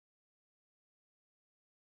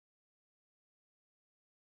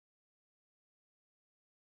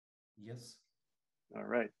Yes. All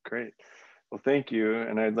right, great. Well, thank you.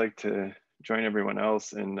 And I'd like to join everyone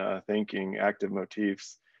else in thanking Active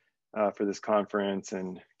Motifs for this conference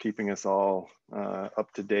and keeping us all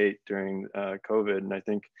up to date during COVID. And I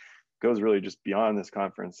think it goes really just beyond this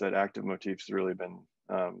conference that Active Motifs has really been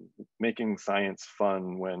making science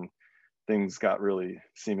fun when things got really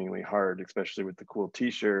seemingly hard, especially with the cool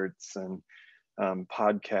t-shirts and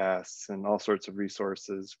podcasts and all sorts of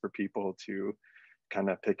resources for people to kind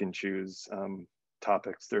of pick and choose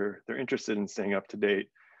topics they're interested in, staying up to date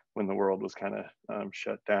when the world was kind of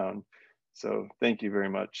shut down. So thank you very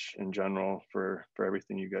much in general for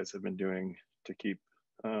everything you guys have been doing to keep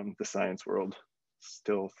the science world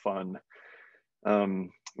still fun. And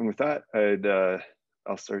with that,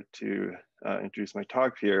 I'll start to introduce my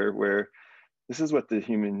talk here, where this is what the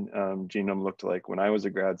human genome looked like when I was a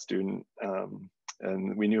grad student.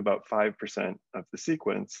 And we knew about 5% of the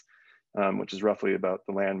sequence, which is roughly about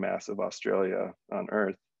the landmass of Australia on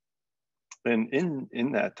Earth. And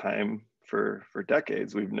in that time, for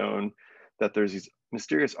decades, we've known that there's these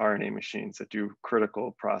mysterious RNA machines that do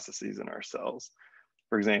critical processes in our cells.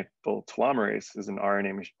 For example, telomerase is an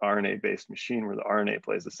RNA-based machine where the RNA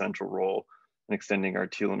plays a central role in extending our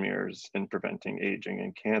telomeres and preventing aging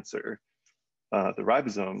and cancer. The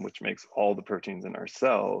ribosome, which makes all the proteins in our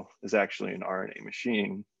cell, is actually an RNA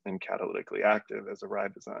machine and catalytically active as a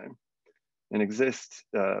ribozyme. And exist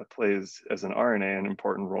plays as an RNA an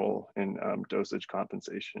important role in dosage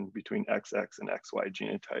compensation between XX and XY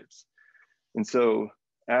genotypes. And so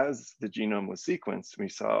as the genome was sequenced, we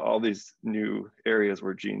saw all these new areas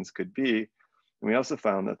where genes could be. And we also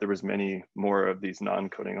found that there was many more of these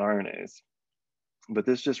non-coding RNAs. But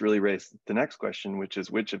this just really raised the next question, which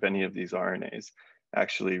is which of any of these RNAs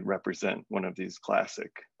actually represent one of these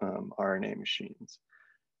classic RNA machines.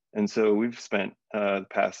 And so we've spent the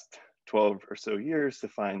past 12 or so years to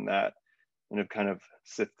find that, and have kind of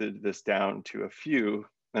sifted this down to a few.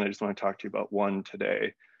 And I just want to talk to you about one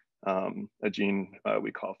today, a gene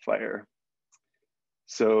we call FIRE.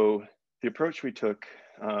 So the approach we took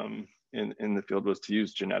in the field was to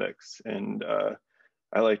use genetics. And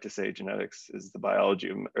I like to say genetics is the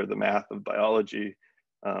biology or the math of biology,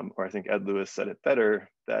 or I think Ed Lewis said it better,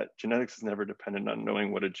 that genetics is never dependent on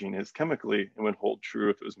knowing what a gene is chemically and would hold true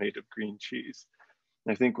if it was made of green cheese.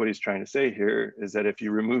 And I think what he's trying to say here is that if you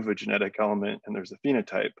remove a genetic element and there's a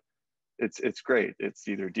phenotype, it's great. It's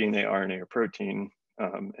either DNA, RNA, or protein,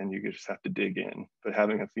 and you just have to dig in. But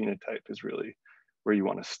having a phenotype is really where you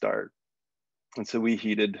want to start. And so we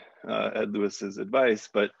heeded Ed Lewis's advice,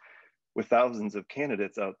 but with thousands of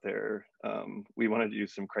candidates out there, we wanted to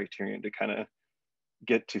use some criterion to kind of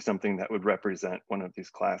get to something that would represent one of these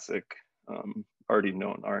classic already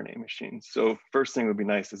known RNA machines. So first thing would be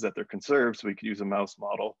nice is that they're conserved, so we could use a mouse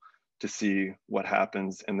model to see what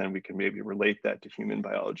happens, and then we can maybe relate that to human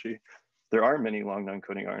biology. There are many long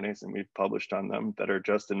non-coding RNAs, and we've published on them, that are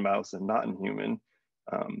just in mouse and not in human.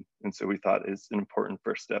 And so we thought it's an important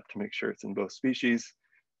first step to make sure it's in both species.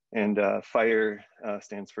 And FIRE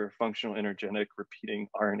stands for Functional Energetic Repeating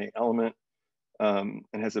RNA Element, and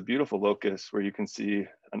has a beautiful locus where you can see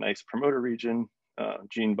a nice promoter region,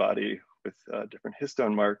 gene body with different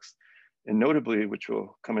histone marks. And notably, which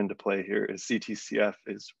will come into play here, is CTCF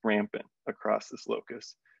is rampant across this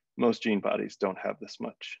locus. Most gene bodies don't have this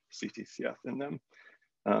much CTCF in them.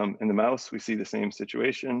 In the mouse, we see the same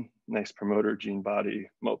situation, nice promoter gene body,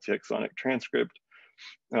 multi-exonic transcript.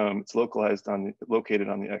 It's located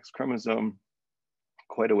on the X chromosome,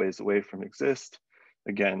 quite a ways away from exist.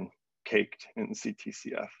 Again, caked in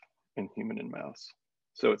CTCF in human and mouse.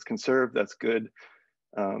 So it's conserved, that's good.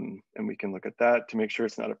 And we can look at that to make sure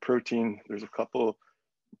it's not a protein. There's a couple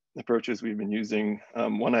approaches we've been using.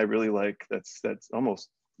 One I really like that's almost,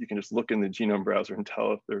 you can just look in the genome browser and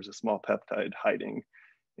tell if there's a small peptide hiding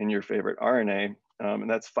in your favorite RNA. And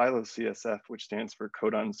that's phylo-CSF, which stands for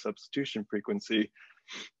codon substitution frequency.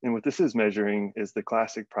 And what this is measuring is the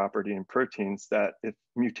classic property in proteins that if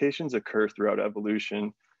mutations occur throughout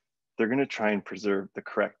evolution, they're going to try and preserve the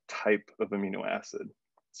correct type of amino acid.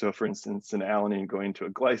 So for instance, an alanine going to a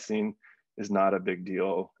glycine is not a big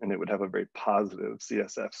deal, and it would have a very positive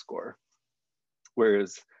CSF score.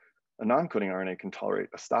 Whereas a non-coding RNA can tolerate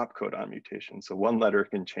a stop codon mutation. So one letter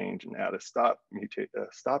can change and add a stop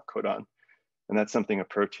codon. And that's something a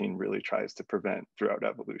protein really tries to prevent throughout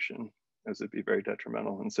evolution, as it'd be very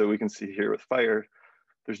detrimental. And so we can see here with FIRE,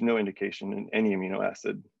 there's no indication in any amino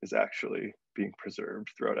acid is actually being preserved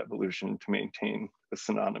throughout evolution to maintain a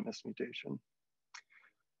synonymous mutation.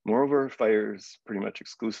 Moreover, FIRE is pretty much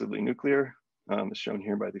exclusively nuclear, as shown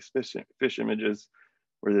here by these fish images,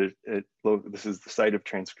 where this is the site of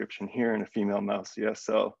transcription here in a female mouse CS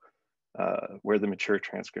cell. where the mature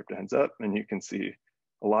transcript ends up. And you can see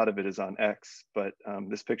a lot of it is on X, but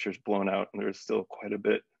this picture is blown out and there's still quite a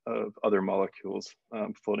bit of other molecules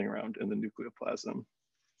floating around in the nucleoplasm.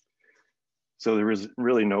 So there is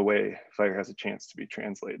really no way fire has a chance to be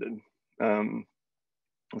translated.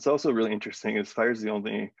 What's also really interesting is fire is the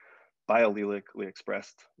only biallelically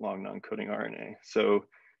expressed long non-coding RNA. So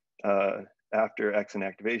after X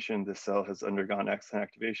inactivation, this cell has undergone X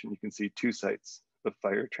inactivation. You can see 2 sites of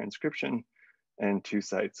fire transcription and 2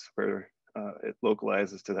 sites where it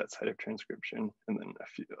localizes to that site of transcription, and then a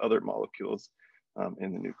few other molecules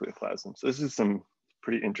in the nucleoplasm. So this is some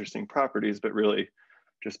pretty interesting properties, but really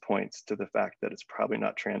just points to the fact that it's probably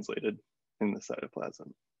not translated in the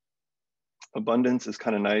cytoplasm. Abundance is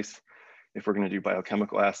kind of nice if we're going to do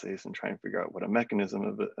biochemical assays and try and figure out what a mechanism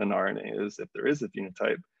of an RNA is. If there is a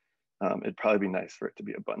phenotype, it'd probably be nice for it to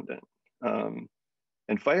be abundant.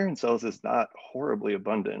 And fire in cells is not horribly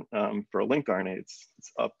abundant. For a link RNA,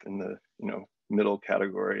 it's up in the middle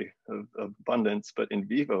category of abundance, but in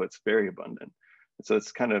vivo, it's very abundant. And so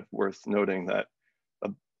it's kind of worth noting that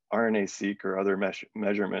RNA-seq or other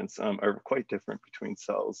measurements are quite different between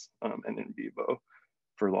cells and in vivo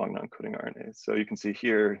for long non-coding RNAs. So you can see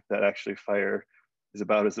here that actually fire is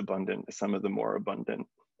about as abundant as some of the more abundant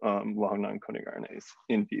long non-coding RNAs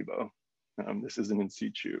in vivo. This is an in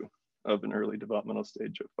situ of an early developmental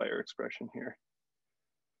stage of fire expression here.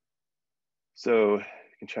 So you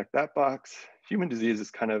can check that box. Human disease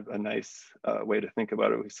is kind of a nice way to think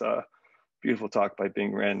about it. We saw a beautiful talk by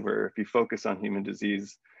Bing Rinn where if you focus on human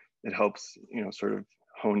disease, it helps sort of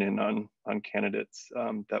hone in on candidates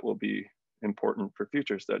that will be important for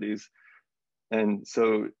future studies. And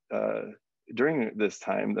so during this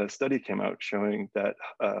time, the study came out showing that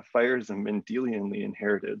fires are Mendelianly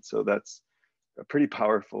inherited. So that's a pretty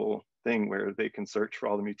powerful thing where they can search for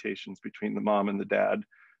all the mutations between the mom and the dad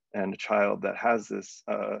and a child that has this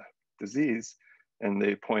disease. And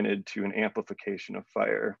they pointed to an amplification of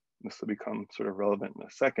fire. This will become sort of relevant in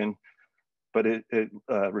a second. But it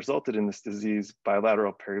resulted in this disease,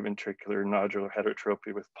 bilateral periventricular nodular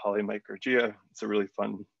heterotrophy with polymicrogyria. It's a really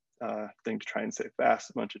fun thing to try and say fast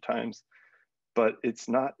a bunch of times. But it's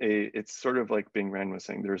not it's sort of like Bing Rinn was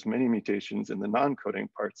saying, there's many mutations in the non-coding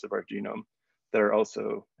parts of our genome that are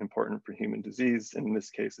also important for human disease. And in this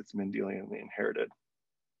case, it's Mendelianly inherited.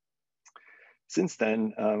 Since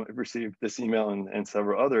then, I've received this email and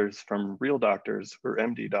several others from real doctors or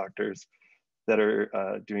MD doctors that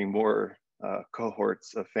are doing more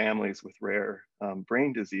cohorts of families with rare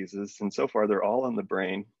brain diseases. And so far, they're all in the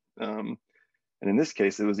brain. And in this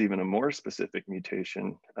case, it was even a more specific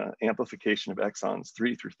mutation. Amplification of exons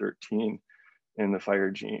 3 through 13 in the fire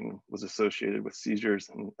gene was associated with seizures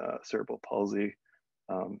and cerebral palsy.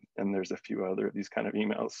 And there's a few other of these kind of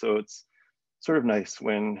emails. So it's sort of nice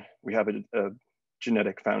when we have a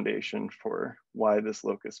genetic foundation for why this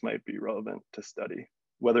locus might be relevant to study,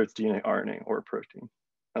 whether it's DNA, RNA, or protein.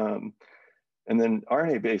 And then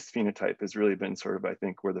RNA-based phenotype has really been sort of, I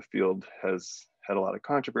think, where the field has had a lot of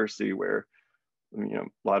controversy, where a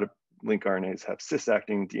lot of link RNAs have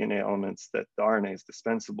cis-acting DNA elements that the RNA is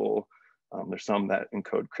dispensable. There's some that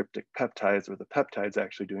encode cryptic peptides, where the peptide's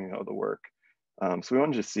actually doing all the work. So we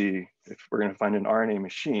wanted to see if we're going to find an RNA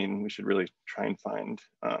machine, we should really try and find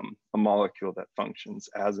a molecule that functions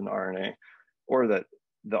as an RNA, or that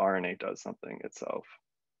the RNA does something itself.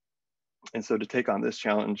 And so to take on this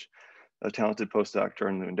challenge, a talented postdoc,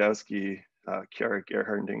 Jordan Lewandowski, Chiara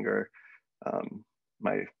Gerhardinger,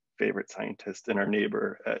 my favorite scientist, and our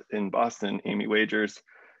neighbor in Boston, Amy Wagers,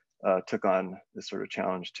 took on this sort of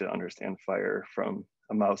challenge to understand fire from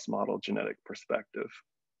a mouse model genetic perspective.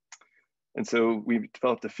 And so we've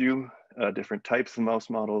developed a few different types of mouse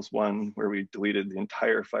models, one where we deleted the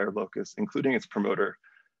entire fire locus, including its promoter,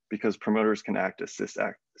 because promoters can act as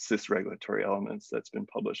cis regulatory elements. That's been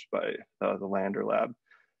published by the Lander lab.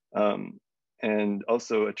 And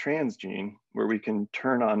also a transgene where we can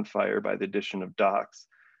turn on fire by the addition of docs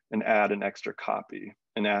and add an extra copy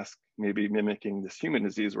and ask, maybe mimicking this human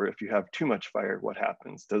disease, where if you have too much fire, what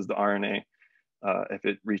happens? Does the RNA, if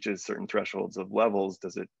it reaches certain thresholds of levels,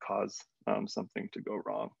 does it cause something to go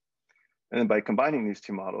wrong? And then by combining these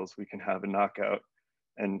two models, we can have a knockout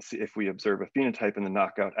and see if we observe a phenotype in the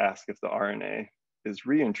knockout, ask if the RNA is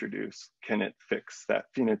reintroduced, can it fix that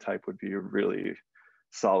phenotype? Would be a really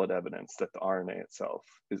solid evidence that the RNA itself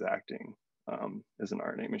is acting as an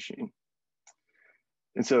RNA machine.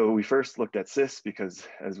 And so we first looked at cis because,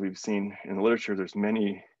 as we've seen in the literature, there's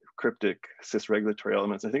many cryptic cis regulatory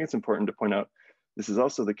elements. I think it's important to point out this is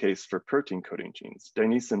also the case for protein coding genes.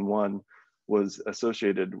 Dynesin 1 was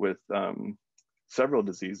associated with several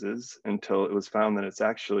diseases until it was found that it's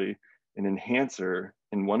actually an enhancer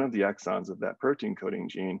in one of the exons of that protein coding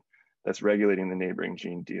gene that's regulating the neighboring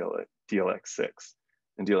gene DLX6.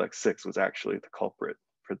 And DLX6 was actually the culprit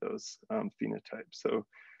for those phenotypes. So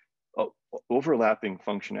overlapping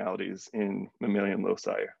functionalities in mammalian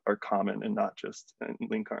loci are common and not just in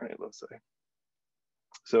link RNA loci.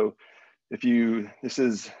 So this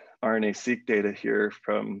is RNA-seq data here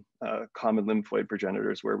from common lymphoid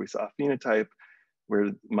progenitors where we saw a phenotype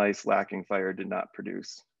where mice lacking fire did not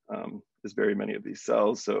produce as very many of these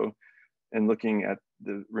cells. So, and looking at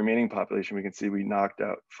the remaining population, we can see we knocked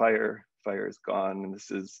out fire. Fire is gone, and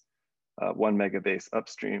this is 1 megabase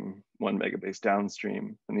upstream, 1 megabase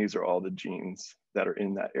downstream, and these are all the genes that are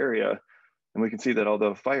in that area. And we can see that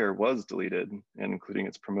although fire was deleted, and including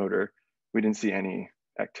its promoter, we didn't see any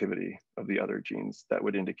activity of the other genes that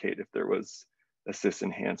would indicate if there was a cis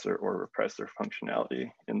enhancer or repressor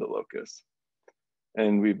functionality in the locus.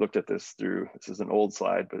 And we've looked at this is an old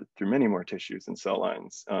slide, but through many more tissues and cell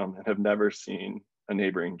lines, and have never seen a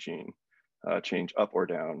neighboring gene change up or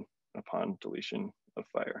down upon deletion of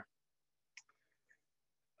fire.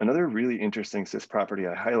 Another really interesting cis property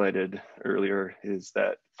I highlighted earlier is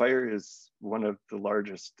that fire is one of the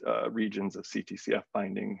largest regions of CTCF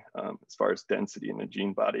binding as far as density in the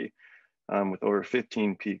gene body, with over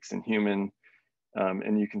 15 peaks in human.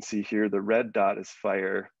 And you can see here the red dot is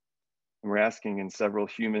fire. And we're asking in several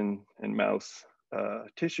human and mouse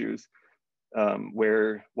tissues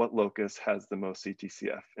what locus has the most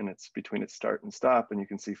CTCF, and it's between its start and stop. And you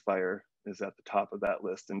can see fire is at the top of that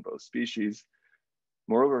list in both species.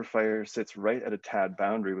 Moreover, fire sits right at a TAD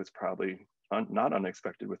boundary, was probably not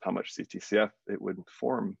unexpected with how much CTCF it would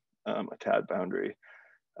form a TAD boundary.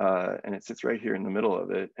 And it sits right here in the middle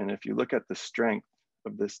of it. And if you look at the strength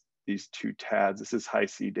of these two TADs, this is high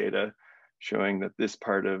C data showing that this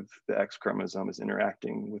part of the X chromosome is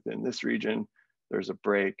interacting within this region. There's a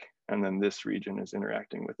break, and then this region is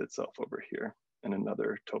interacting with itself over here in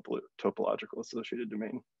another topological associated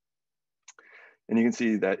domain. And you can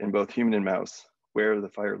see that in both human and mouse, where the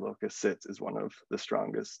fire locus sits is one of the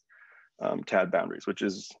strongest TAD boundaries, which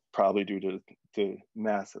is probably due to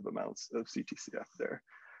massive amounts of CTCF there.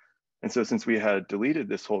 And so since we had deleted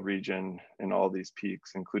this whole region and all these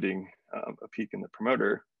peaks, including a peak in the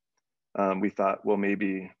promoter, we thought, well,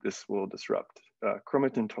 maybe this will disrupt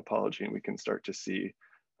chromatin topology and we can start to see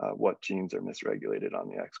what genes are misregulated on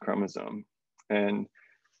the X chromosome. And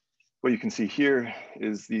what you can see here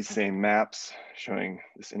is these same maps showing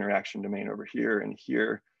this interaction domain over here,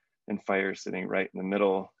 and fire sitting right in the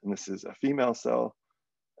middle. And this is a female cell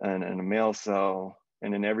and a male cell.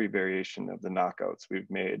 And in every variation of the knockouts we've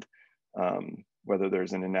made, whether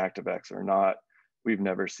there's an inactive X or not, we've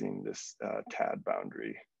never seen this TAD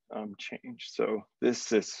boundary change. So this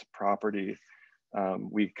cis property,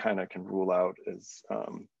 we kind of can rule out as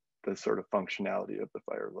the sort of functionality of the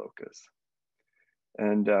fire locus.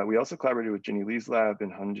 And we also collaborated with Ginny Lee's lab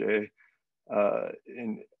in Hanje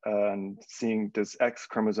in seeing does X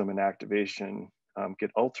chromosome inactivation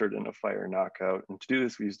get altered in a fire knockout. And to do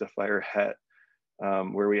this, we used a fire het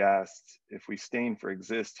where we asked if we stain for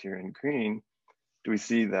exist here in green, do we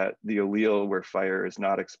see that the allele where fire is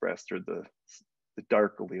not expressed, or the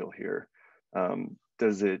dark allele here,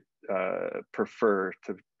 does it prefer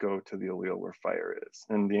to go to the allele where fire is?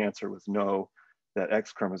 And the answer was no, that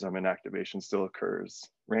X chromosome inactivation still occurs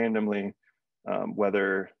randomly,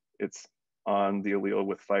 whether it's on the allele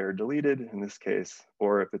with fire deleted in this case,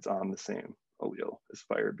 or if it's on the same allele as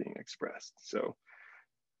fire being expressed. So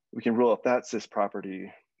we can rule out that cis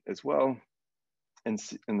property as well, and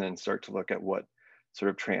then start to look at what sort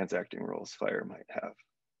of transacting roles fire might have.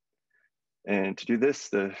 And to do this,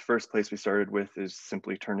 the first place we started with is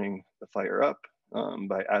simply turning the fire up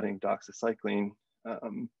by adding doxycycline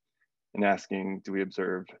and asking, do we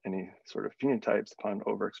observe any sort of phenotypes upon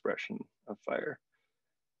overexpression of fire?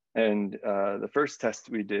 And the first test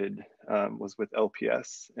we did was with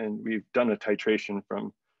LPS, and we've done a titration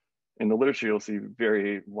from, in the literature, you'll see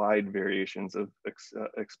very wide variations of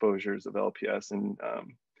exposures of LPS. And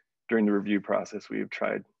during the review process, we've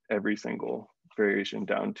tried every single variation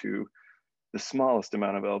down to the smallest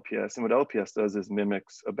amount of LPS. And what LPS does is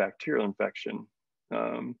mimics a bacterial infection.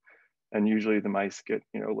 And usually the mice get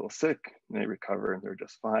a little sick and they recover and they're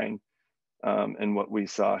just fine. And what we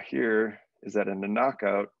saw here is that in the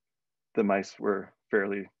knockout, the mice were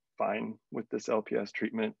fairly fine with this LPS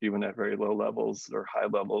treatment, even at very low levels or high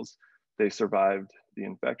levels. They survived the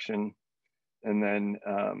infection. And then,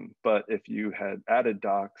 but if you had added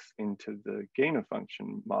dox into the gain of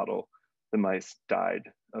function model, the mice died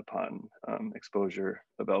upon exposure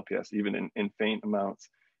of LPS, even in faint amounts,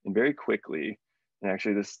 and very quickly. And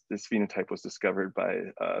actually this phenotype was discovered by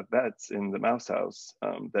vets in the mouse house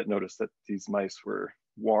that noticed that these mice were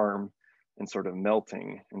warm and sort of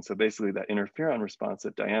melting. And so basically that interferon response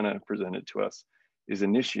that Diana presented to us is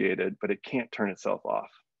initiated, but it can't turn itself off.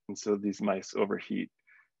 And so these mice overheat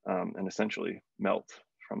and essentially melt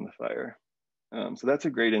from the fire. So that's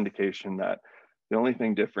a great indication that the only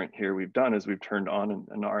thing different here we've done is we've turned on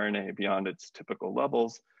an RNA beyond its typical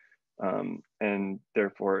levels. And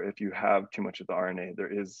therefore, if you have too much of the RNA,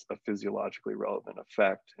 there is a physiologically relevant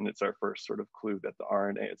effect. And it's our first sort of clue that the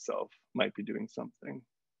RNA itself might be doing something.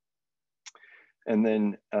 And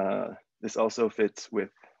then this also fits with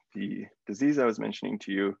the disease I was mentioning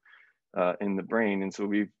to you in the brain. And so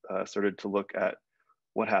we've started to look at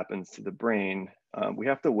what happens to the brain. We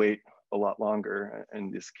have to wait a lot longer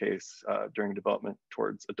in this case during development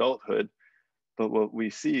towards adulthood. But what we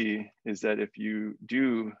see is that if you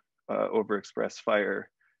do overexpress fire,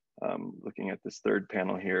 looking at this third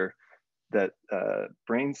panel here, that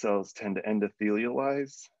brain cells tend to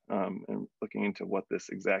endothelialize, and looking into what this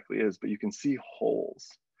exactly is, but you can see holes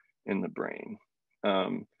in the brain.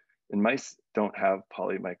 And mice don't have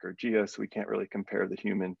polymicrogyria, so we can't really compare the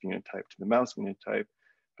human phenotype to the mouse phenotype,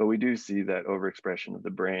 but we do see that overexpression of the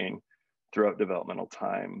brain throughout developmental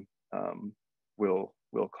time will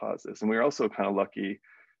cause this. And we're also kind of lucky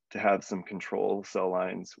to have some control cell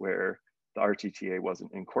lines where the RTTA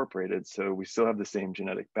wasn't incorporated. So we still have the same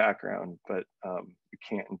genetic background, but you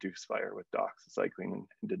can't induce fire with doxycycline and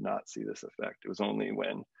did not see this effect. It was only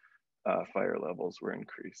when fire levels were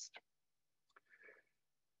increased.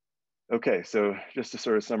 Okay, so just to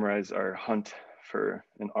sort of summarize our hunt for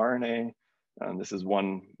an RNA, this is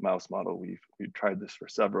one mouse model. We've tried this for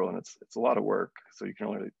several, and it's a lot of work, so you can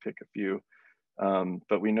only really pick a few.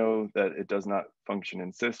 But we know that it does not function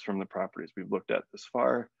in cis from the properties we've looked at this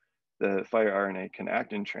far. The fire RNA can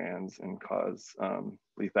act in trans and cause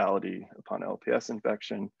lethality upon LPS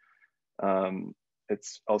infection.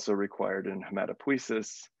 It's also required in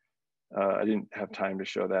hematopoiesis. I didn't have time to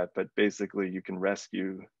show that, but basically you can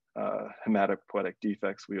rescue hematopoietic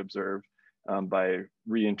defects we observe by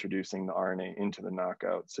reintroducing the RNA into the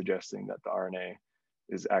knockout, suggesting that the RNA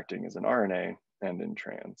is acting as an RNA and in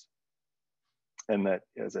trans. And that,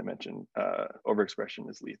 as I mentioned, overexpression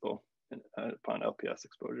is lethal upon LPS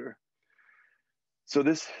exposure. So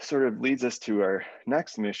this sort of leads us to our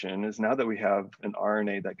next mission, is now that we have an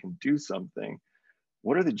RNA that can do something,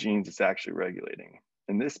 what are the genes it's actually regulating?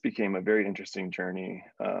 And this became a very interesting journey.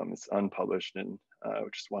 It's unpublished, and I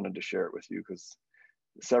just wanted to share it with you because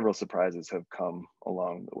several surprises have come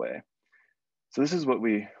along the way. So this is what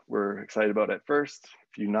we were excited about at first.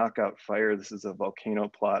 If you knock out fire, this is a volcano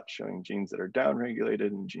plot showing genes that are downregulated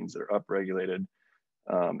and genes that are upregulated.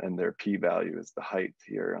 And their p-value is the height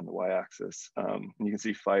here on the y-axis. And you can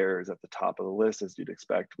see fire is at the top of the list, as you'd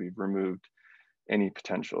expect. We've removed any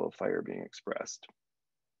potential of fire being expressed.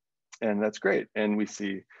 And that's great. And we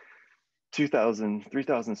see 2,000,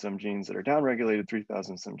 3,000 some genes that are downregulated,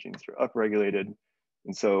 3,000 some genes that are upregulated.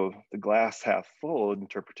 And so the glass half full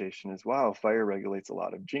interpretation is, wow, fire regulates a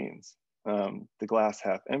lot of genes. The glass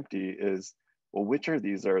half empty is, well, which of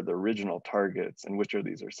these are the original targets and which of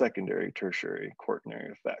these are secondary, tertiary,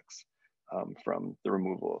 quaternary effects from the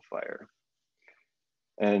removal of fire?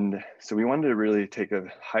 And so we wanted to really take a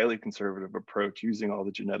highly conservative approach using all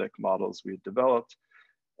the genetic models we had developed,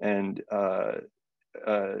 and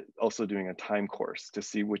also doing a time course to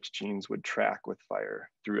see which genes would track with fire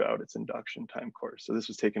throughout its induction time course. So this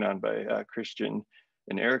was taken on by Christian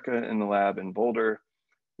and Erica in the lab in Boulder,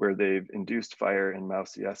 where they've induced fire in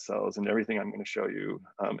mouse ES cells. And everything I'm going to show you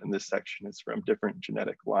in this section is from different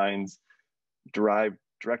genetic lines derived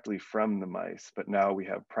directly from the mice, but now we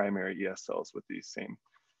have primary ES cells with these same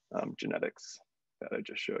genetics that I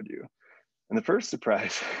just showed you. And the first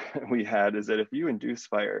surprise we had is that if you induce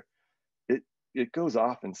fire, it goes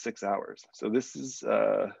off in 6 hours. So this is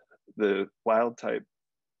the wild type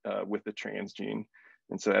with the transgene.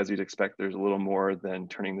 And so as you'd expect, there's a little more than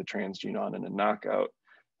turning the transgene on in a knockout,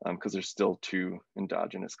 because there's still 2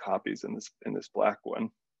 endogenous copies in this black one.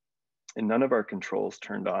 And none of our controls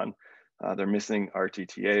turned on. They're missing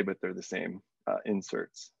RTTA, but they're the same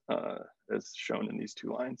inserts as shown in these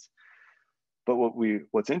 2 lines. But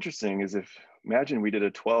what's interesting is, imagine we did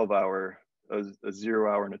a 12-hour, a 0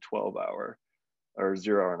 hour and a 12-hour, or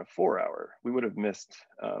 0 hour and a 4 hour, we would have missed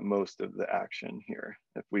most of the action here.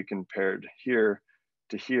 If we compared here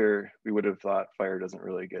to here, we would have thought fire doesn't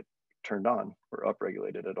really get turned on or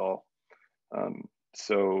upregulated at all.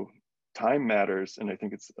 So time matters, and I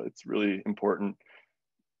think it's really important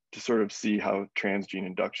to sort of see how transgene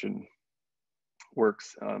induction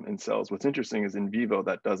works in cells. What's interesting is in vivo,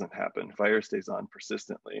 that doesn't happen. Fire stays on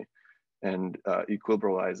persistently and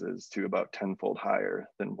equilibralizes to about 10-fold higher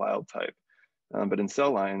than wild type. But in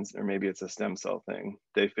cell lines, or maybe it's a stem cell thing,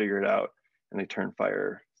 they figure it out and they turn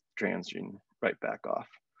fire transgene right back off.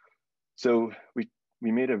 So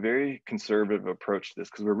we made a very conservative approach to this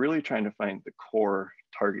because we're really trying to find the core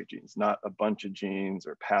target genes, not a bunch of genes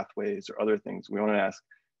or pathways or other things. We want to ask,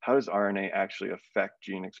 how does RNA actually affect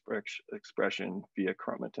gene expression via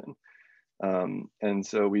chromatin? And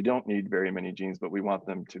so we don't need very many genes, but we want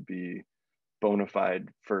them to be bona fide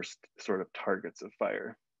first sort of targets of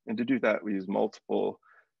fire. And to do that, we use multiple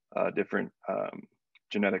different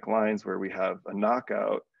genetic lines where we have a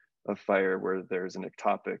knockout of fire where there's an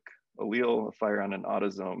ectopic allele of fire on an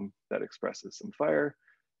autosome that expresses some fire,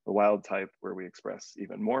 a wild type where we express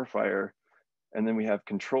even more fire, and then we have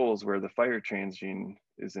controls where the fire transgene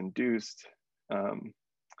is induced,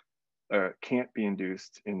 or can't be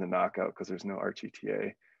induced in the knockout because there's no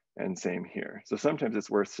RTTA, and same here. So sometimes it's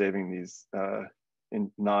worth saving these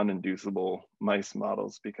non-inducible mice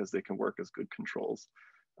models because they can work as good controls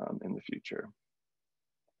in the future.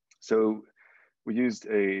 So we used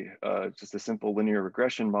just a simple linear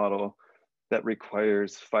regression model that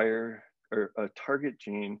requires fire or a target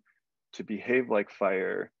gene to behave like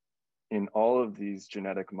fire in all of these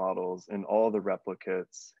genetic models and all the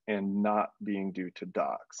replicates and not being due to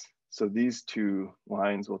DOX. So these two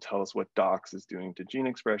lines will tell us what DOX is doing to gene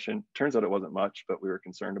expression. Turns out it wasn't much, but we were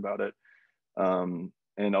concerned about it.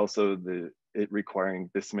 And also it requiring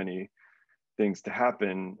this many things to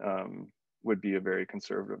happen would be a very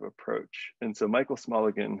conservative approach. And so Michael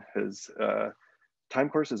Smoligan has, time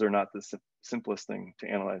courses are not the simplest thing to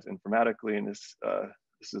analyze informatically. And this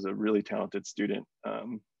is a really talented student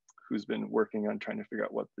who's been working on trying to figure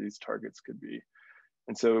out what these targets could be.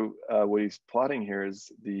 And so what he's plotting here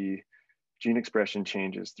is the gene expression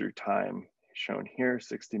changes through time, shown here,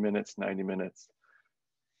 60 minutes, 90 minutes,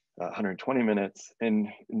 120 minutes. And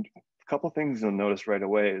a couple things you'll notice right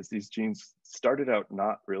away is these genes started out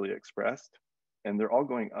not really expressed, and they're all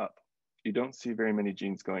going up. You don't see very many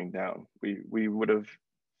genes going down. We would have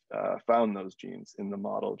found those genes in the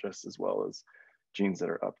model just as well as genes that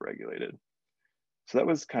are upregulated. So that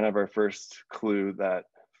was kind of our first clue that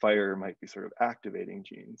fire might be sort of activating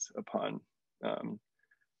genes upon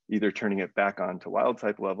either turning it back on to wild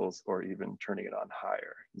type levels or even turning it on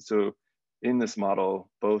higher. And so in this model,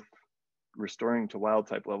 both restoring to wild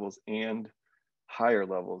type levels and higher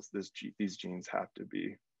levels, these genes have to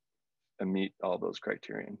be meet all those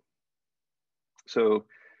criterion. So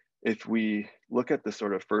if we look at the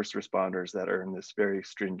sort of first responders that are in this very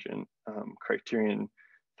stringent criterion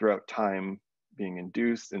throughout time being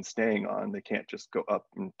induced and staying on, they can't just go up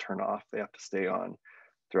and turn off, they have to stay on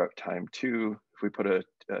throughout time too. If we put a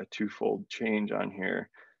twofold change on here,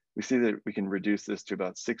 we see that we can reduce this to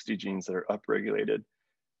about 60 genes that are upregulated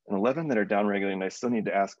and 11 that are downregulated. And I still need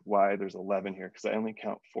to ask why there's 11 here because I only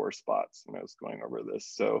count 4 spots when I was going over this.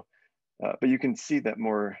 So, but you can see that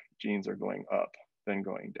more genes are going up than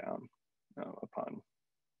going down upon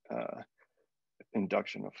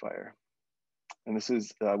induction of fire. And this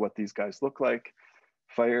is what these guys look like.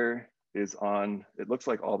 Fire is on, it looks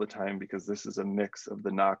like all the time because this is a mix of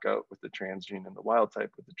the knockout with the transgene and the wild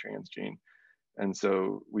type with the transgene. And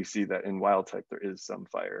so we see that in wild type, there is some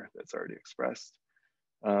fire that's already expressed.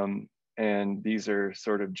 And these are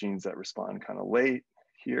sort of genes that respond kind of late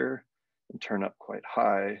here and turn up quite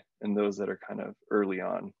high, and those that are kind of early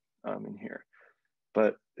on in here.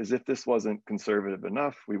 But as if this wasn't conservative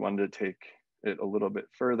enough, we wanted to take it a little bit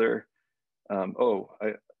further.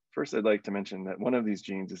 First I'd like to mention that one of these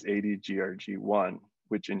genes is ADGRG1,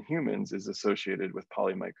 which in humans is associated with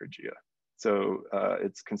polymicrogyria. So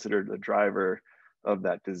it's considered a driver of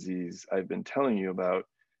that disease I've been telling you about,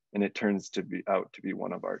 and it turns out to be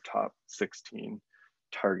one of our top 16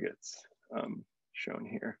 targets shown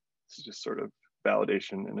here. This is just sort of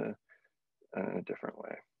validation in a different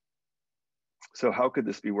way. So how could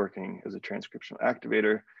this be working as a transcriptional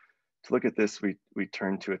activator? To look at this, we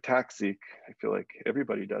turn to ATAC-seq. I feel like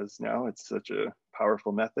everybody does now. It's such a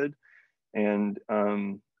powerful method. And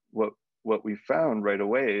what we found right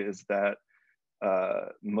away is that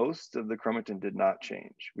most of the chromatin did not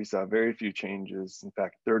change. We saw very few changes. In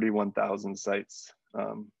fact, 31,000 sites.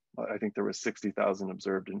 I think there was 60,000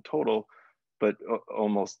 observed in total, but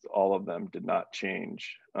almost all of them did not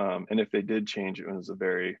change. And if they did change, it was a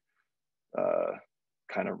very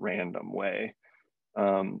kind of random way.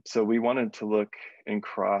 So we wanted to look and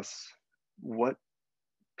cross what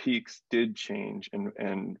peaks did change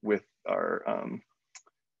and with our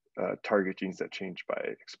target genes that change by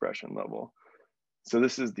expression level. So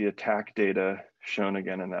this is the attack data shown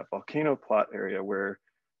again in that volcano plot area where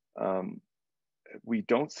we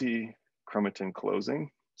don't see chromatin closing.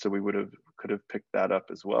 So we could have picked that up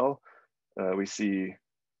as well. We see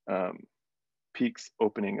peaks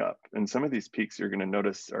opening up. And some of these peaks you're gonna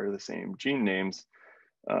notice are the same gene names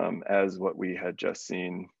as what we had just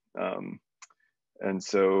seen. And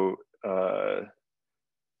so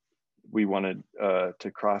we wanted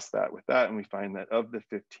to cross that with that, and we find that of the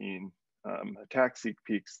 15 attack-seek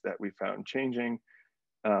peaks that we found changing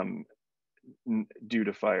due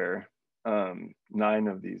to fire, 9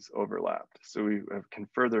 of these overlapped. So we can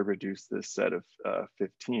further reduce this set of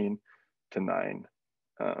 15 to 9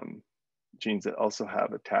 genes that also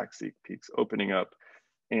have attack-seek peaks opening up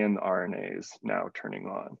and the RNAs now turning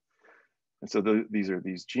on. And so these are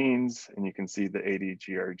these genes, and you can see the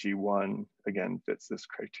ADGRG1 again fits this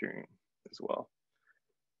criterion as well.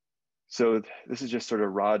 So this is just sort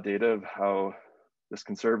of raw data of how this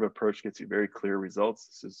conservative approach gets you very clear results.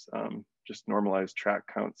 This is just normalized track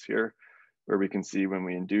counts here, where we can see when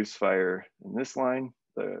we induce fire in this line,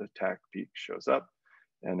 the attack peak shows up,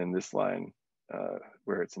 and in this line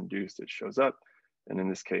where it's induced, it shows up, and in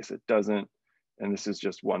this case, it doesn't. And this is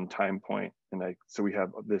just one time point. And so we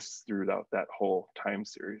have this throughout that whole time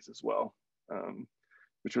series as well,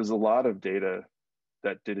 which was a lot of data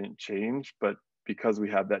that didn't change, but because we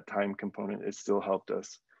have that time component, it still helped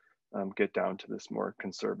us get down to this more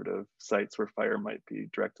conservative sites where fire might be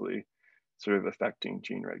directly sort of affecting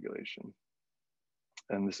gene regulation.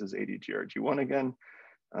 And this is ADGRG1 again.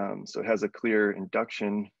 So it has a clear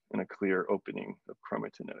induction and a clear opening of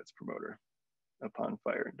chromatin at its promoter upon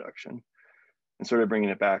fire induction. And sort of bringing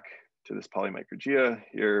it back to this polymicrogyia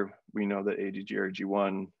here, we know that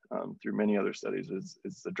ADGRG1 through many other studies is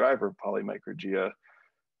the driver of polymicrogyia,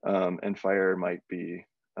 and fire might be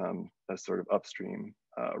a sort of upstream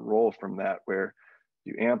role from that, where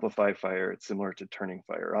you amplify fire. It's similar to turning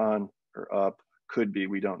fire on or up, could be,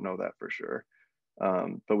 we don't know that for sure.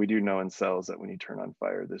 But we do know in cells that when you turn on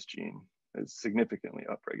fire, this gene is significantly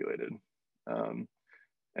upregulated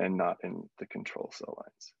and not in the control cell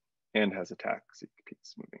lines, and has attack-seek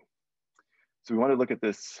peaks moving. So we want to look at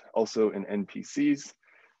this also in NPCs,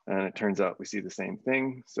 and it turns out we see the same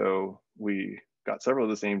thing. So we got several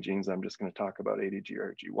of the same genes. I'm just going to talk about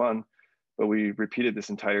ADGRG1, but we repeated this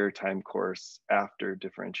entire time course after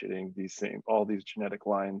differentiating all these genetic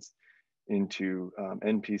lines into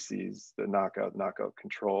NPCs, the knockout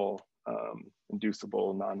control,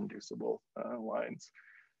 inducible, non-inducible lines.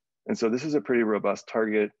 And so this is a pretty robust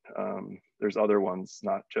target. There's other ones,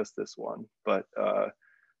 not just this one, but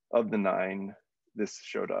of the 9, this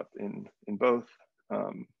showed up in both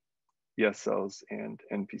ES cells and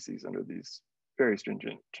NPCs under these very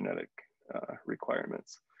stringent genetic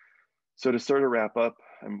requirements. So to sort of wrap up,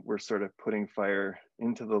 we're sort of putting fire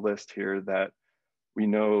into the list here that we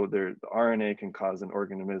know the RNA can cause an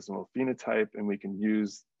organismal phenotype, and we can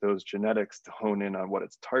use those genetics to hone in on what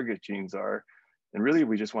its target genes are. And really,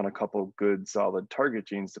 we just want a couple good, solid target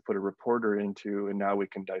genes to put a reporter into, and now we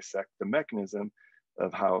can dissect the mechanism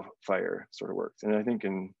of how fire sort of works. And I think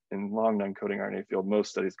in long non-coding RNA field,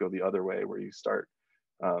 most studies go the other way, where you start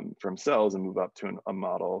from cells and move up to a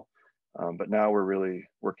model. But now we're really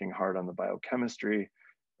working hard on the biochemistry.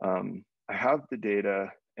 I have the data,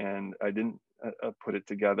 and I didn't put it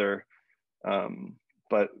together,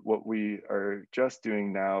 but what we are just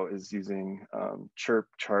doing now is using CHIRP,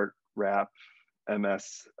 chart, wrap,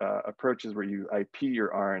 MS approaches where you IP your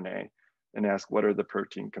RNA and ask what are the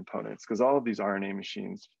protein components, because all of these RNA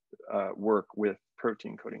machines work with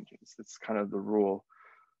protein coding genes. It's kind of the rule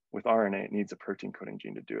with RNA, it needs a protein coding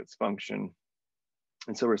gene to do its function.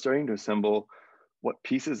 And so we're starting to assemble what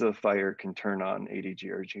pieces of fire can turn on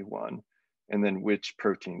ADGRG1, and then which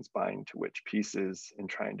proteins bind to which pieces, and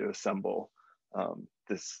trying to assemble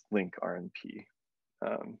this link RNP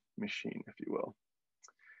machine, if you will.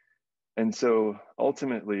 And so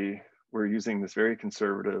ultimately, we're using this very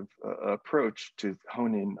conservative approach to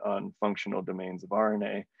hone in on functional domains of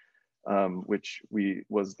RNA, which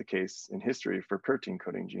was the case in history for protein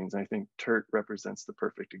coding genes. And I think TERT represents the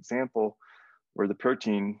perfect example, where the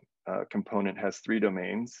protein component has 3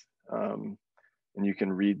 domains. And you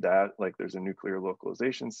can read that like there's a nuclear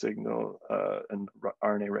localization signal, an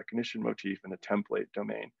RNA recognition motif, and a template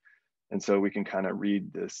domain. And so we can kind of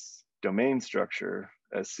read this domain structure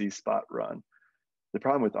as C-spot run. The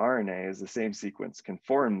problem with RNA is the same sequence can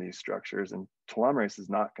form these structures, and telomerase is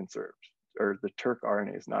not conserved, or the TERT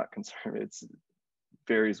RNA is not conserved. It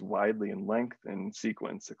varies widely in length and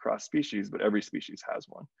sequence across species, but every species has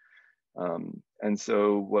one. And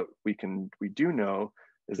so what we do know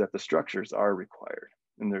is that the structures are required.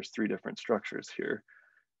 and there's 3 different structures here.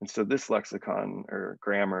 And so this lexicon or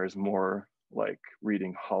grammar is more like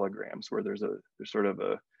reading holograms, where there's sort of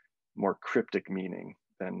a more cryptic meaning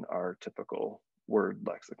than our typical word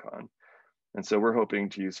lexicon. And so we're hoping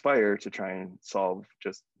to use FIRE to try and solve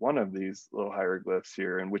just one of these little hieroglyphs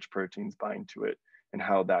here and which proteins bind to it and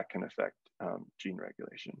how that can affect gene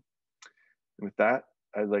regulation. And with that,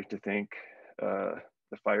 I'd like to thank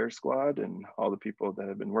the FIRE squad and all the people that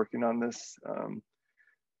have been working on this,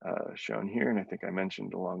 shown here, and I think I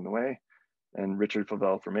mentioned along the way, and Richard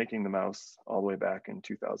Favell for making the mouse all the way back in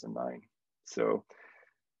 2009. So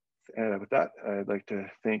with that, I'd like to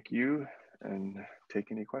thank you and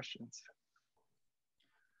take any questions.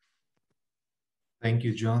 Thank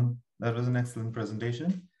you, John. That was an excellent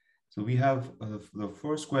presentation. So we have the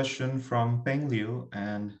first question from Peng Liu,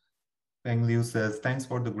 and Peng Liu says, thanks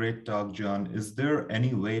for the great talk, John. Is there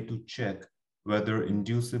any way to check whether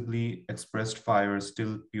inducibly expressed fires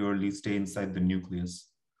still purely stay inside the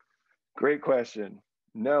nucleus? Great question.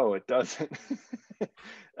 No, it doesn't.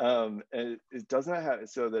 It does not have,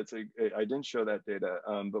 so I didn't show that data,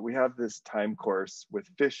 but we have this time course with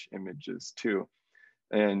fish images too.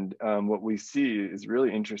 And what we see is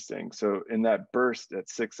really interesting. So in that burst at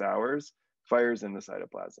 6 hours, fire's in the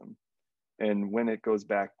cytoplasm. And when it goes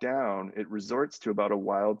back down, it resorts to about a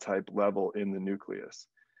wild type level in the nucleus.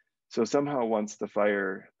 So somehow once the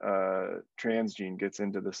FIRE transgene gets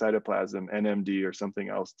into the cytoplasm, NMD or something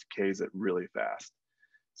else decays it really fast.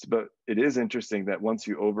 So, but it is interesting that once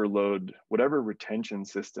you overload whatever retention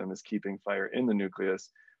system is keeping FIRE in the nucleus,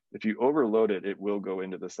 if you overload it, it will go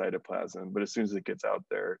into the cytoplasm. But as soon as it gets out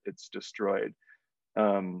there, it's destroyed.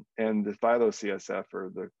 And the phylo-CSF,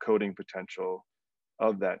 or the coding potential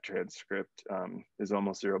of that transcript, is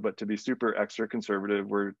almost 0. But to be super extra conservative,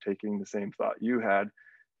 we're taking the same thought you had,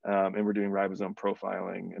 and we're doing ribosome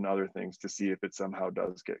profiling and other things to see if it somehow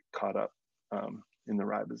does get caught up in the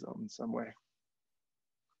ribosome in some way.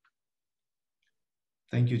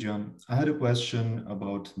 Thank you, John. I had a question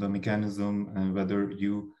about the mechanism and whether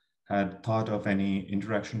you had thought of any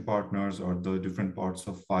interaction partners or the different parts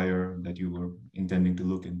of FIRE that you were intending to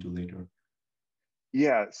look into later.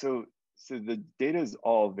 Yeah, so the data is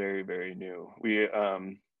all very, very new.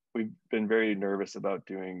 We've been very nervous about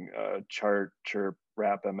doing chart, chirp,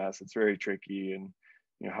 wrap MS. It's very tricky, and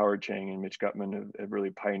Howard Chang and Mitch Gutman have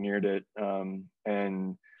really pioneered it.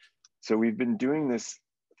 And so we've been doing this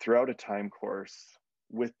throughout a time course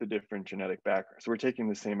with the different genetic backgrounds. So we're taking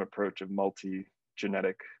the same approach of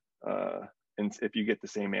multi-genetic, and if you get the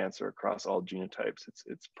same answer across all genotypes,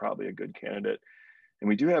 it's probably a good candidate. And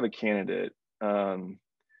we do have a candidate.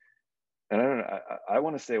 And I don't know, I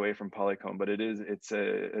want to stay away from polycomb, but it's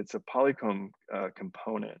a polycomb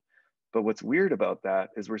component. But what's weird about that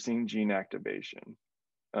is we're seeing gene activation.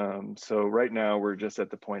 So right now we're just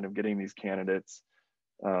at the point of getting these candidates.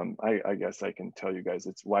 I guess I can tell you guys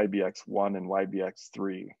it's YBX1 and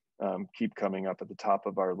YBX3 keep coming up at the top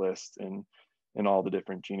of our list in all the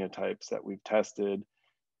different genotypes that we've tested.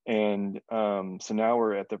 And so now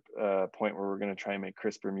we're at the point where we're going to try and make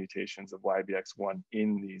CRISPR mutations of YBX1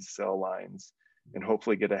 in these cell lines and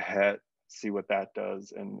hopefully get a het, see what that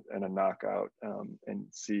does, and a knockout, and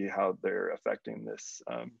see how they're affecting this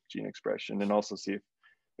gene expression, and also see if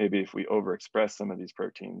maybe if we overexpress some of these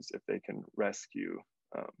proteins, if they can rescue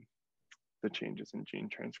the changes in gene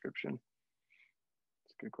transcription.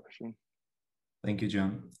 It's a good question. Thank you,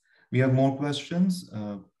 John. We have more questions.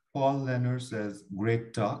 Paul Leonard says,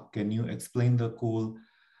 great talk. Can you explain the cool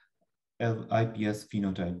IPS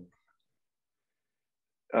phenotype?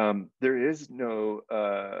 There is no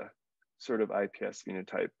sort of IPS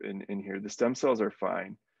phenotype in here. The stem cells are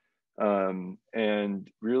fine. And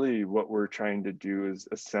really what we're trying to do is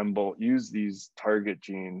use these target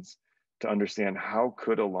genes to understand how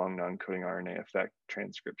could a long non-coding RNA affect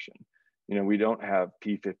transcription. We don't have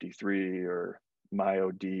P53 or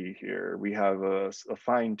MyoD here. We have a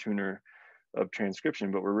fine tuner of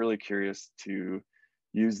transcription, but we're really curious to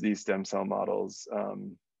use these stem cell models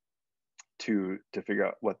to figure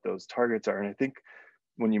out what those targets are. And I think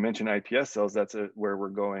when you mention IPS cells, that's where we're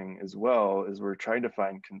going as well, is we're trying to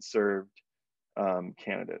find conserved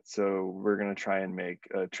candidates. So we're going to try and make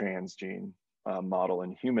a transgene model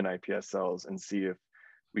in human IPS cells and see if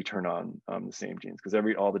we turn on the same genes,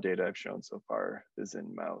 because all the data I've shown so far is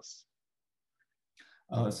in mouse.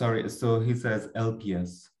 Sorry, so he says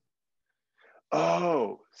LPS.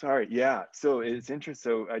 Oh, sorry. Yeah. So it's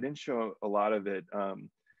interesting. So I didn't show a lot of it.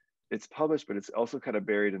 It's published, but it's also kind of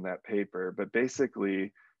buried in that paper. But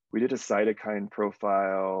basically, we did a cytokine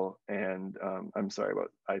profile, and I'm sorry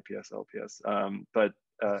about IPS, LPS. But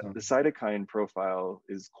the cytokine profile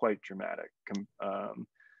is quite dramatic.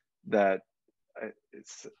 That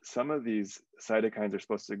some of these cytokines are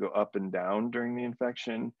supposed to go up and down during the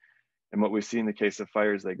infection. And what we see in the case of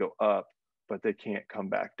fire is they go up, but they can't come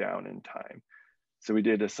back down in time. So we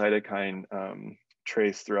did a cytokine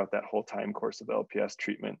trace throughout that whole time course of LPS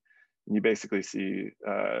treatment. And you basically see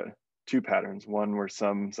two patterns. One where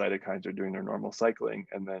some cytokines are doing their normal cycling,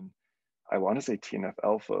 and then I want to say TNF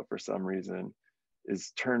alpha for some reason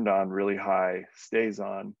is turned on really high, stays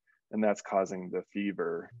on, and that's causing the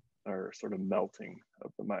fever or sort of melting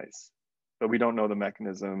of the mice. But we don't know the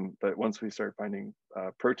mechanism. But once we start finding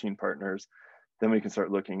protein partners, then we can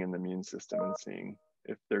start looking in the immune system and seeing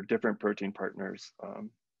if they're different protein partners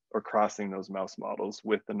or crossing those mouse models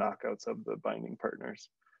with the knockouts of the binding partners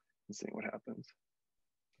and seeing what happens.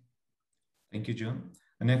 Thank you, John.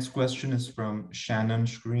 The next question is from Shannon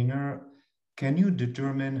Schreener. Can you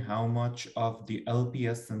determine how much of the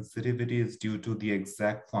LPS sensitivity is due to the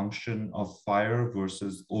exact function of fire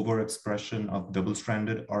versus overexpression of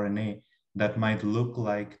double-stranded RNA that might look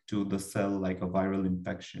like to the cell like a viral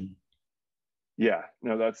infection? Yeah,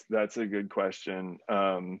 no, that's a good question.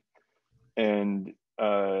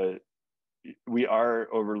 We are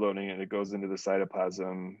overloading it. It goes into the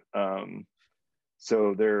cytoplasm.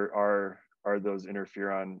 So there are those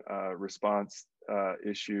interferon response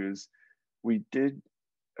issues. We did,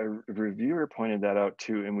 a reviewer pointed that out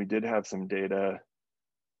too, and we did have some data.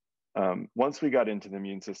 Once we got into the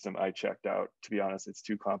immune system, I checked out. To be honest, it's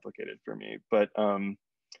too complicated for me. But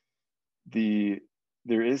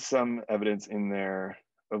there is some evidence in there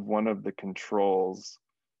of one of the controls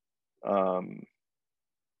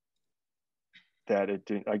that it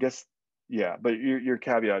didn't, I guess, yeah, but your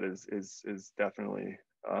caveat is definitely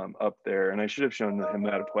up there. And I should have shown the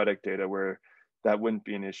hematopoietic data where that wouldn't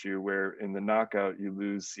be an issue, where in the knockout, you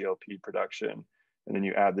lose CLP production, and then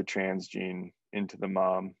you add the transgene into the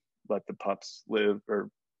mom, let the pups live or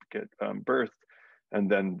get birthed, and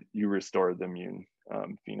then you restore the immune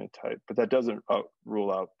phenotype. But that doesn't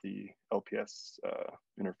rule out the LPS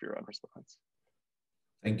interferon response.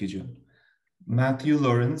 Thank you, John. Matthew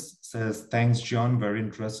Lawrence says, thanks, John, very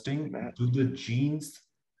interesting. Matt. Do the genes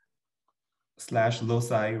 /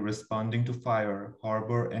 loci responding to fire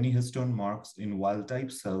harbor any histone marks in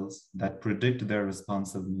wild-type cells that predict their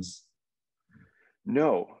responsiveness?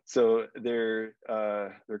 No, so they're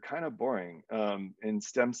kind of boring. In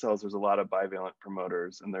stem cells, there's a lot of bivalent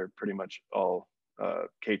promoters, and they're pretty much all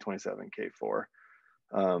K27, K4.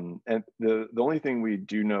 And the only thing we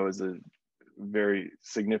do know is a very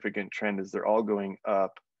significant trend is they're all going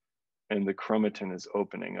up, and the chromatin is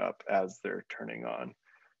opening up as they're turning on.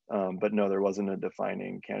 But no, there wasn't a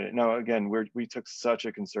defining candidate. Now, again, we took such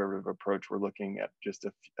a conservative approach. We're looking at just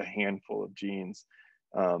a handful of genes.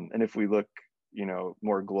 And if we look,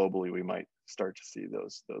 more globally, we might start to see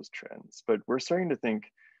those trends. But we're starting to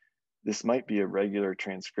think this might be a regular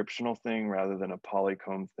transcriptional thing rather than a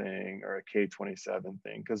polycomb thing or a K27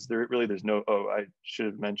 thing, because there's no, I should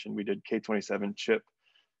have mentioned we did K27 chip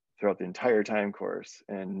throughout the entire time course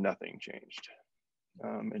and nothing changed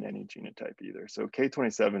in any genotype either. So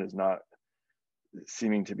K27 is not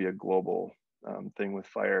seeming to be a global thing with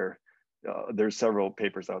fire. There's several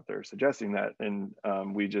papers out there suggesting that, and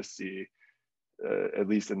we just see, at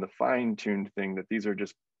least in the fine-tuned thing, that these are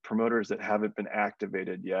just promoters that haven't been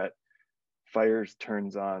activated yet. Fire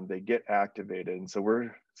turns on, they get activated, and so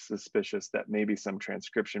we're suspicious that maybe some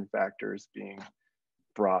transcription factors being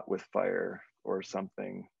brought with fire or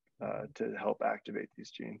something to help activate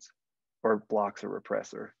these genes, or blocks a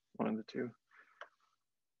repressor, one of the two.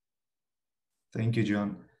 Thank you,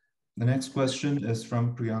 John. The next question is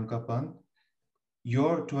from Priyanka Pant.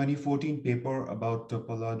 Your 2014 paper about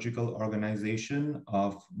topological organization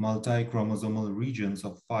of multi-chromosomal regions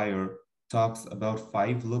of fire talks about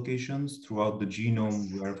 5 locations throughout the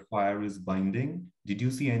genome where fire is binding. Did you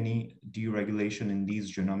see any deregulation in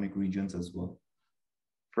these genomic regions as well?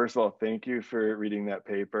 First of all, thank you for reading that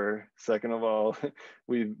paper. Second of all,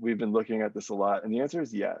 we've been looking at this a lot, and the answer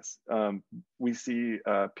is yes. We see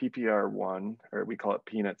PPR1, or we call it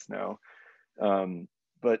peanuts now,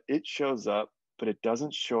 but it shows up, but it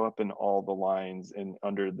doesn't show up in all the lines and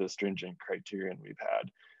under the stringent criterion we've had.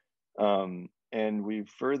 And we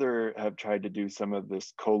further have tried to do some of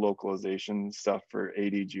this co-localization stuff for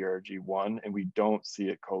ADGRG1, and we don't see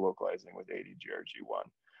it co-localizing with ADGRG1.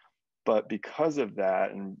 But because of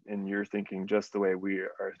that, and you're thinking just the way we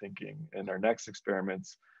are thinking in our next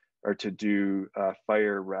experiments, are to do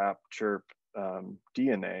fire, wrap, chirp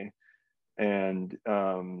DNA and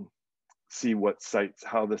see what sites,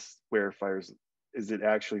 where fires, is it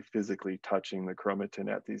actually physically touching the chromatin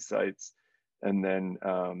at these sites? and then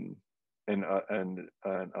and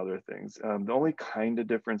other things. The only kind of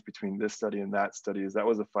difference between this study and that study is that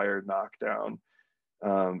was a fire knockdown.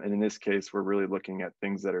 And in this case, we're really looking at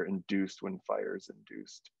things that are induced when fire is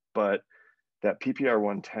induced. But that PPR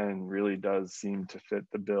 110 really does seem to fit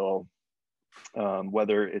the bill.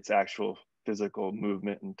 Whether it's actual physical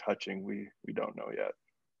movement and touching, we don't know yet.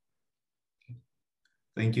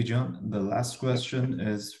 Thank you, John. The last question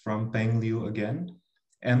is from Peng Liu again.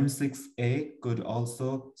 M6A could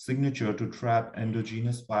also signature to trap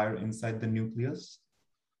endogenous fire inside the nucleus?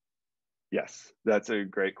 Yes, that's a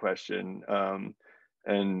great question.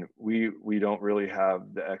 And we don't really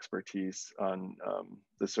have the expertise on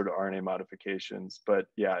the sort of RNA modifications, but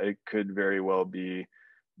yeah, it could very well be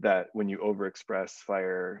that when you overexpress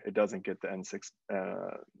fire, it doesn't get the N6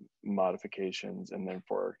 modifications and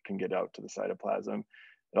therefore can get out to the cytoplasm.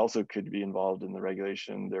 It also could be involved in the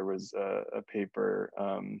regulation. There was a paper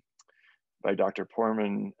by Dr.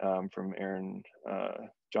 Poorman from Aaron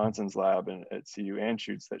Johnson's lab at CU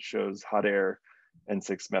Anschutz that shows hot air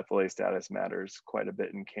N6 methylase status matters quite a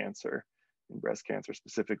bit in cancer, in breast cancer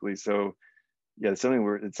specifically. So yeah, it's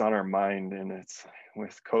something it's on our mind, and it's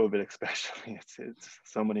with COVID especially, it's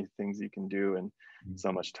so many things you can do and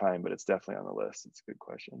so much time, but it's definitely on the list. It's a good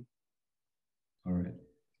question. All right.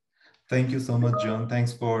 Thank you so much, John.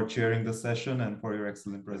 Thanks for chairing the session and for your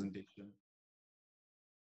excellent presentation.